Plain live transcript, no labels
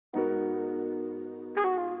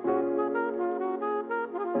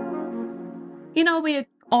You know, we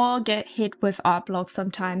all get hit with art blocks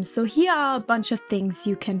sometimes, so here are a bunch of things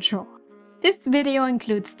you can draw. This video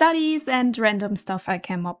includes studies and random stuff I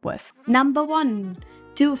came up with. Number 1.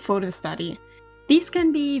 Do photo study. These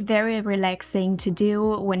can be very relaxing to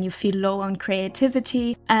do when you feel low on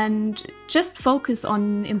creativity, and just focus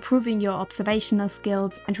on improving your observational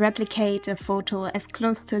skills and replicate a photo as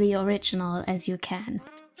close to the original as you can.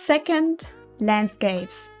 Second,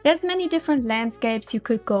 landscapes. There's many different landscapes you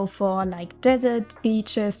could go for, like desert,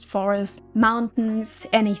 beaches, forests, mountains,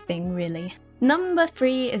 anything really. Number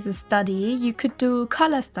 3 is a study. You could do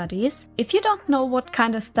color studies. If you don't know what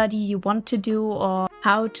kind of study you want to do or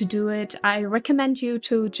how to do it, I recommend you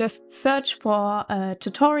to just search for a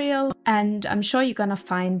tutorial, and I'm sure you're gonna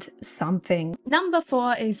find something. Number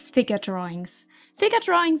 4 is figure drawings. Figure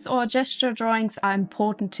drawings or gesture drawings are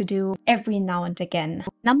important to do every now and again.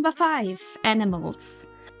 Number 5, animals.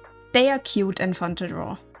 They are cute and fun to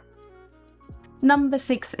draw. Number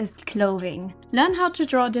 6 is clothing. Learn how to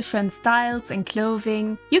draw different styles in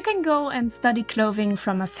clothing. You can go and study clothing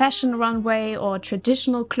from a fashion runway or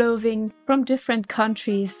traditional clothing from different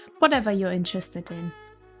countries, whatever you're interested in.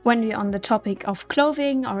 When we're on the topic of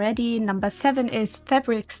clothing already, number 7 is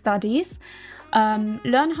fabric studies.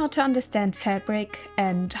 Learn how to understand fabric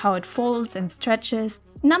and how it folds and stretches.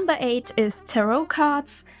 Number 8 is tarot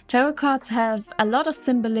cards. Tarot cards have a lot of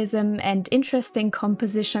symbolism and interesting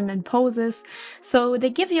composition and poses, so they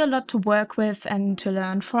give you a lot to work with and to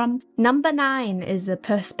learn from. Number 9 is a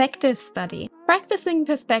perspective study. Practicing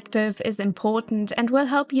perspective is important and will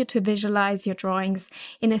help you to visualize your drawings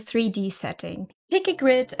in a 3D setting. Pick a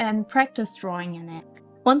grid and practice drawing in it.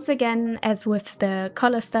 Once again, as with the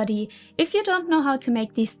color study, if you don't know how to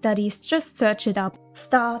make these studies, just search it up.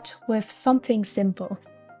 Start with something simple.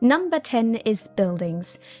 Number 10 is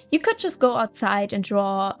buildings. You could just go outside and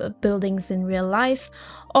draw buildings in real life,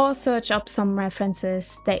 or search up some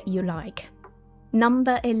references that you like.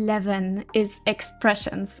 Number 11 is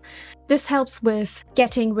expressions. This helps with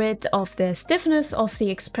getting rid of the stiffness of the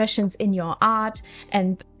expressions in your art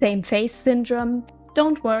and same face syndrome.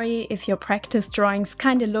 Don't worry if your practice drawings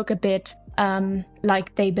kind of look a bit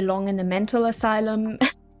like they belong in a mental asylum.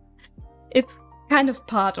 It's kind of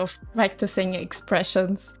part of practicing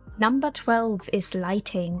expressions. Number 12 is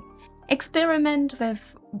lighting. Experiment with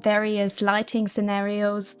various lighting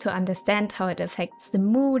scenarios to understand how it affects the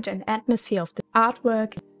mood and atmosphere of the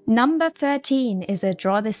artwork. Number 13 is a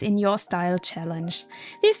Draw This in Your Style challenge.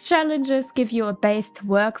 These challenges give you a base to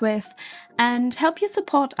work with and help you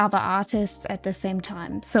support other artists at the same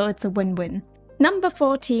time, so it's a win-win. Number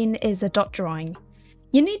 14 is a dot drawing.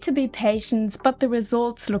 You need to be patient, but the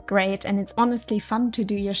results look great and it's honestly fun to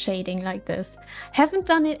do your shading like this. Haven't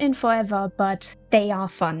done it in forever, but they are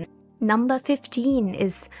fun. Number 15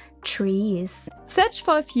 is trees. Search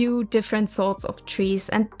for a few different sorts of trees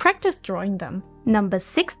and practice drawing them. Number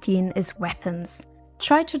 16 is weapons.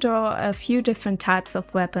 Try to draw a few different types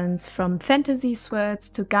of weapons, from fantasy swords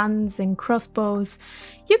to guns and crossbows.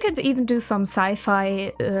 You could even do some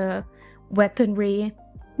sci-fi weaponry.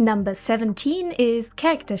 Number 17 is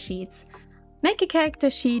character sheets. Make a character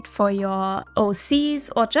sheet for your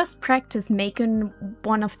OCs or just practice making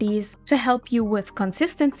one of these to help you with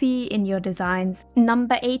consistency in your designs.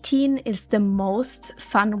 Number 18 is the most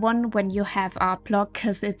fun one when you have art block,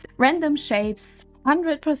 because it's random shapes,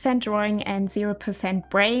 100% drawing and 0%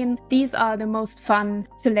 brain. These are the most fun,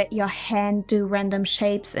 to let your hand do random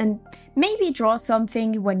shapes and maybe draw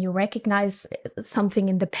something when you recognize something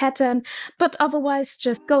in the pattern, but otherwise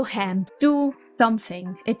just go ham. Do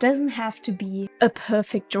something. It doesn't have to be a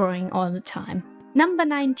perfect drawing all the time. Number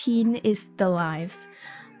 19 is the lives.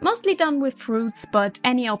 Mostly done with fruits, but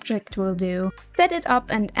any object will do. Set it up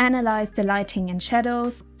and analyze the lighting and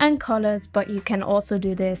shadows and colors, but you can also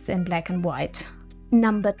do this in black and white.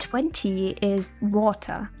 Number 20 is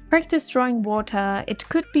water. Practice drawing water. It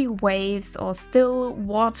could be waves or still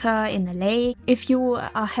water in a lake. If you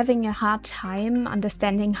are having a hard time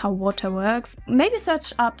understanding how water works, maybe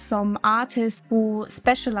search up some artists who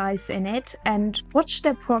specialize in it and watch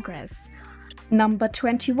their progress. Number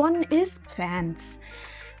 21 is plants.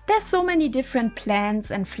 There's so many different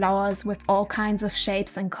plants and flowers with all kinds of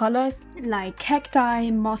shapes and colors, like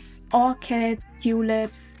cacti, moss, orchids,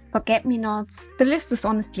 tulips, forget-me-nots. The list is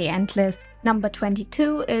honestly endless. Number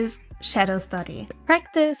 22 is shadow study.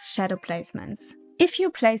 Practice shadow placements. If you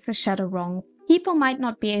place a shadow wrong, people might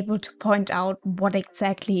not be able to point out what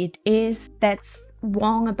exactly it is that's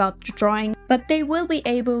wrong about the drawing, but they will be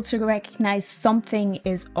able to recognize something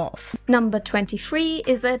is off. Number 23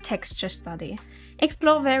 is a texture study.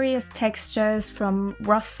 Explore various textures from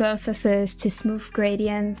rough surfaces to smooth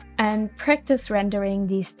gradients and practice rendering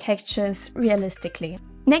these textures realistically.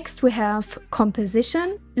 Next we have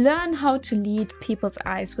composition. Learn how to lead people's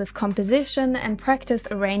eyes with composition and practice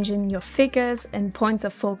arranging your figures and points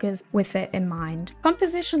of focus with it in mind.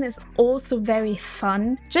 Composition is also very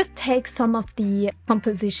fun. Just take some of the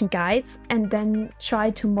composition guides and then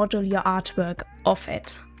try to model your artwork off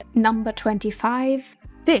it. Number 25,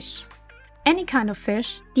 fish. Any kind of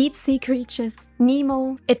fish, deep sea creatures,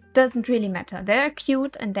 Nemo, it doesn't really matter. They're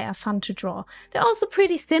cute and they are fun to draw. They're also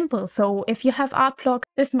pretty simple, so if you have art block,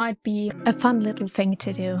 this might be a fun little thing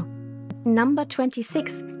to do. Number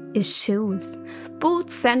 26 is shoes.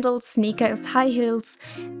 Boots, sandals, sneakers, high heels,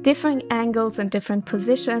 different angles and different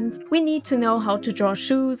positions. We need to know how to draw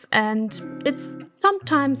shoes, and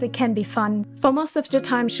sometimes it can be fun. For most of the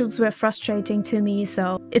time shoes were frustrating to me,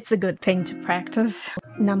 so it's a good thing to practice.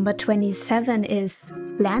 Number 27 is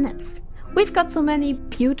planets. We've got so many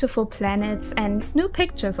beautiful planets and new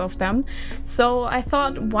pictures of them, so I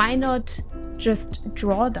thought, why not just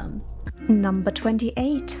draw them? Number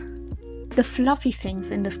 28. The fluffy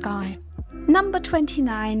things in the sky. Number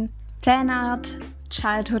 29. Fan art,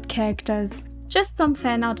 childhood characters. Just some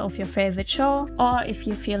fan art of your favorite show, or if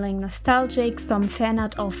you're feeling nostalgic, some fan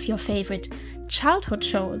art of your favorite childhood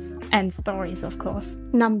shows and stories, of course.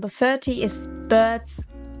 Number 30 is birds.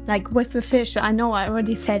 Like with the fish, I know I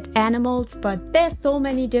already said animals, but there's so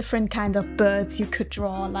many different kind of birds you could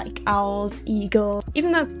draw, like owls, eagles,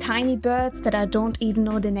 even those tiny birds that I don't even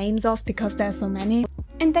know the names of because there's so many.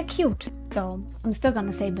 And they're cute, so I'm still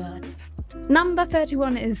gonna say birds. Number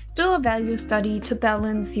 31 is do a value study to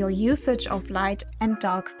balance your usage of light and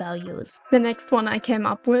dark values. The next one I came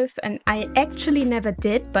up with, and I actually never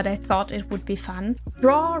did, but I thought it would be fun.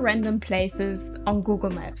 Draw random places on Google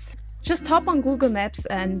Maps. Just hop on Google Maps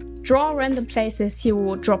and draw random places you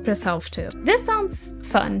will drop yourself to. This sounds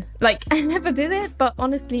fun. Like, I never did it, but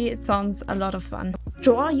honestly it sounds a lot of fun.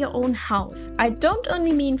 Draw your own house. I don't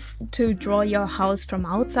only mean to draw your house from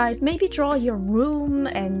outside, maybe draw your room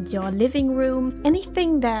and your living room,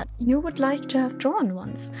 anything that you would like to have drawn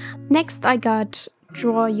once. Next I got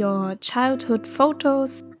draw your childhood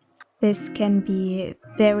photos. This can be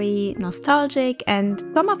very nostalgic, and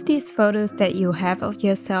some of these photos that you have of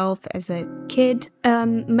yourself as a kid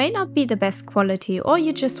may not be the best quality, or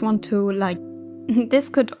you just want to this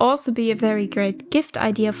could also be a very great gift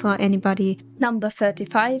idea for anybody. Number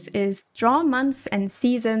 35 is draw months and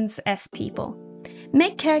seasons as people.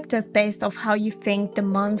 Make characters based off how you think the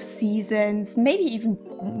months, seasons, maybe even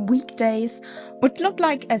weekdays would look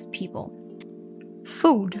like as people.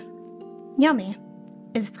 Food. Yummy.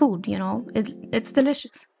 Is food, you know, it's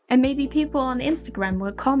delicious. And maybe people on Instagram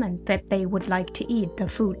will comment that they would like to eat the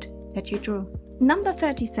food that you drew. Number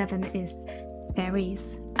 37 is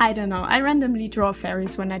fairies. I don't know, I randomly draw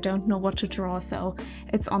fairies when I don't know what to draw, so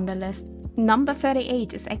it's on the list. Number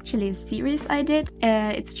 38 is actually a series I did.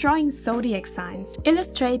 It's drawing zodiac signs.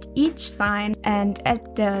 Illustrate each sign and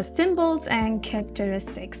add the symbols and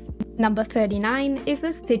characteristics. Number 39 is a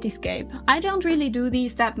cityscape. I don't really do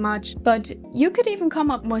these that much, but you could even come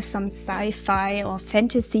up with some sci-fi or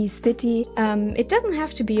fantasy city. It doesn't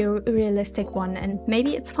have to be a realistic one, and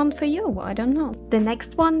maybe it's fun for you, I don't know. The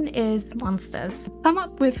next one is monsters. Come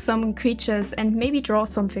up with some creatures and maybe draw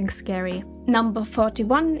something scary. Number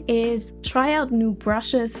 41 is try out new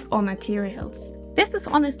brushes or materials. This is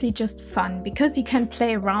honestly just fun because you can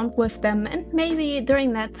play around with them, and maybe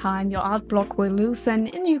during that time your art block will loosen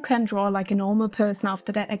and you can draw like a normal person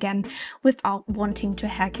after that again without wanting to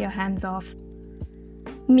hack your hands off.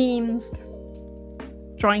 Memes.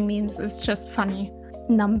 Drawing memes is just funny.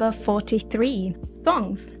 Number 43.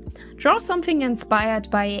 Songs. Draw something inspired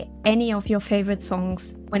by any of your favorite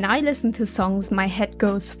songs. When I listen to songs, my head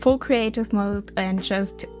goes full creative mode and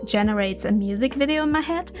just generates a music video in my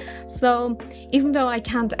head. So even though I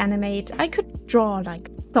can't animate, I could draw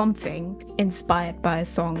like something inspired by a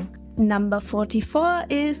song. Number 44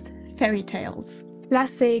 is fairy tales.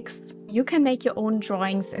 Classics. You can make your own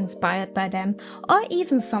drawings inspired by them, or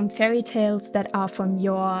even some fairy tales that are from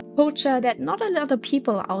your culture that not a lot of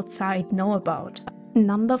people outside know about.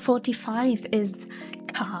 Number 45 is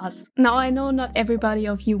cars. Now I know not everybody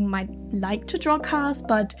of you might like to draw cars,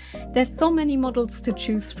 but there's so many models to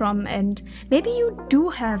choose from, and maybe you do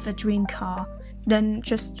have a dream car, then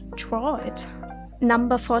just draw it.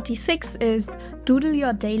 Number 46 is doodle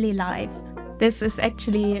your daily life. This is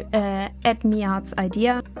actually Ed Miard's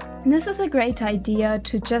idea. This is a great idea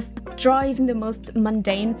to just draw even the most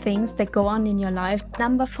mundane things that go on in your life.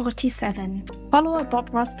 Number 47. Follow a Bob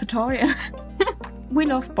Ross tutorial. We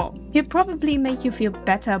love Bob. He'll probably make you feel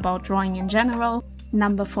better about drawing in general.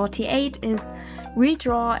 Number 48 is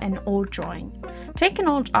redraw an old drawing. Take an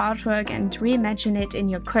old artwork and reimagine it in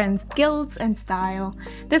your current skills and style.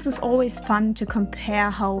 This is always fun to compare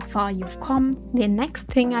how far you've come. The next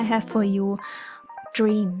thing I have for you,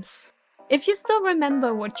 dreams. If you still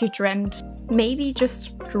remember what you dreamt, maybe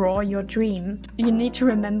just draw your dream. You need to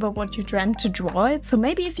remember what you dreamt to draw it. So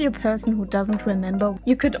maybe if you're a person who doesn't remember,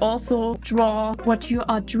 you could also draw what you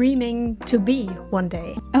are dreaming to be one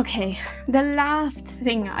day. Okay, the last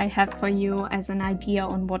thing I have for you as an idea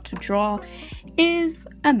on what to draw is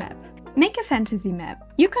a map. Make a fantasy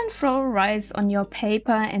map. You can throw rice on your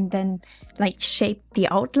paper and then shape the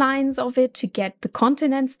outlines of it to get the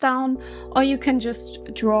continents down, or you can just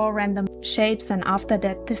draw random shapes and after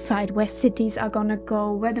that decide where cities are gonna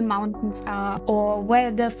go, where the mountains are, or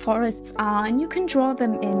where the forests are, and you can draw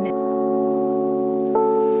them in.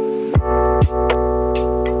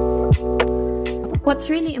 What's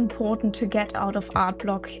really important to get out of art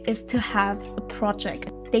block is to have a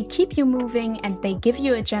project. They keep you moving and they give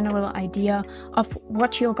you a general idea of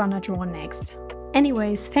what you're gonna draw next.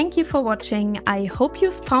 Anyways, thank you for watching. I hope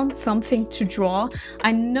you found something to draw.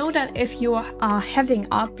 I know that if you are having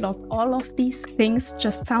art block, all of these things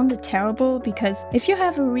just sounded terrible, because if you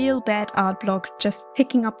have a real bad art block, just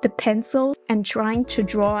picking up the pencil and trying to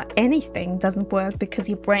draw anything doesn't work because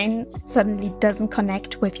your brain suddenly doesn't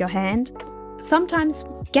connect with your hand. Sometimes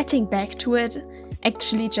getting back to it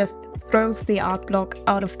actually just throws the art block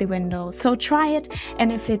out of the window. So try it,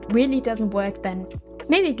 and if it really doesn't work, then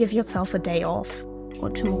maybe give yourself a day off or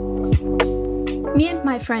two. Me and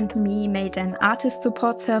my friend Mi made an artist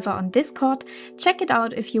support server on Discord. Check it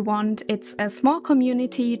out if you want. It's a small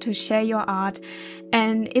community to share your art,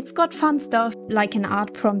 and it's got fun stuff like an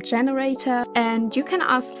art prompt generator, and you can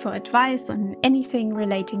ask for advice on anything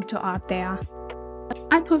relating to art there.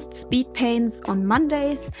 I post speed paints on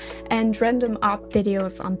Mondays and random art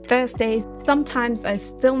videos on Thursdays. Sometimes I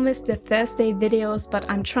still miss the Thursday videos, but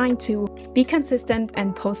I'm trying to be consistent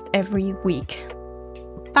and post every week.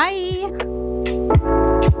 Bye!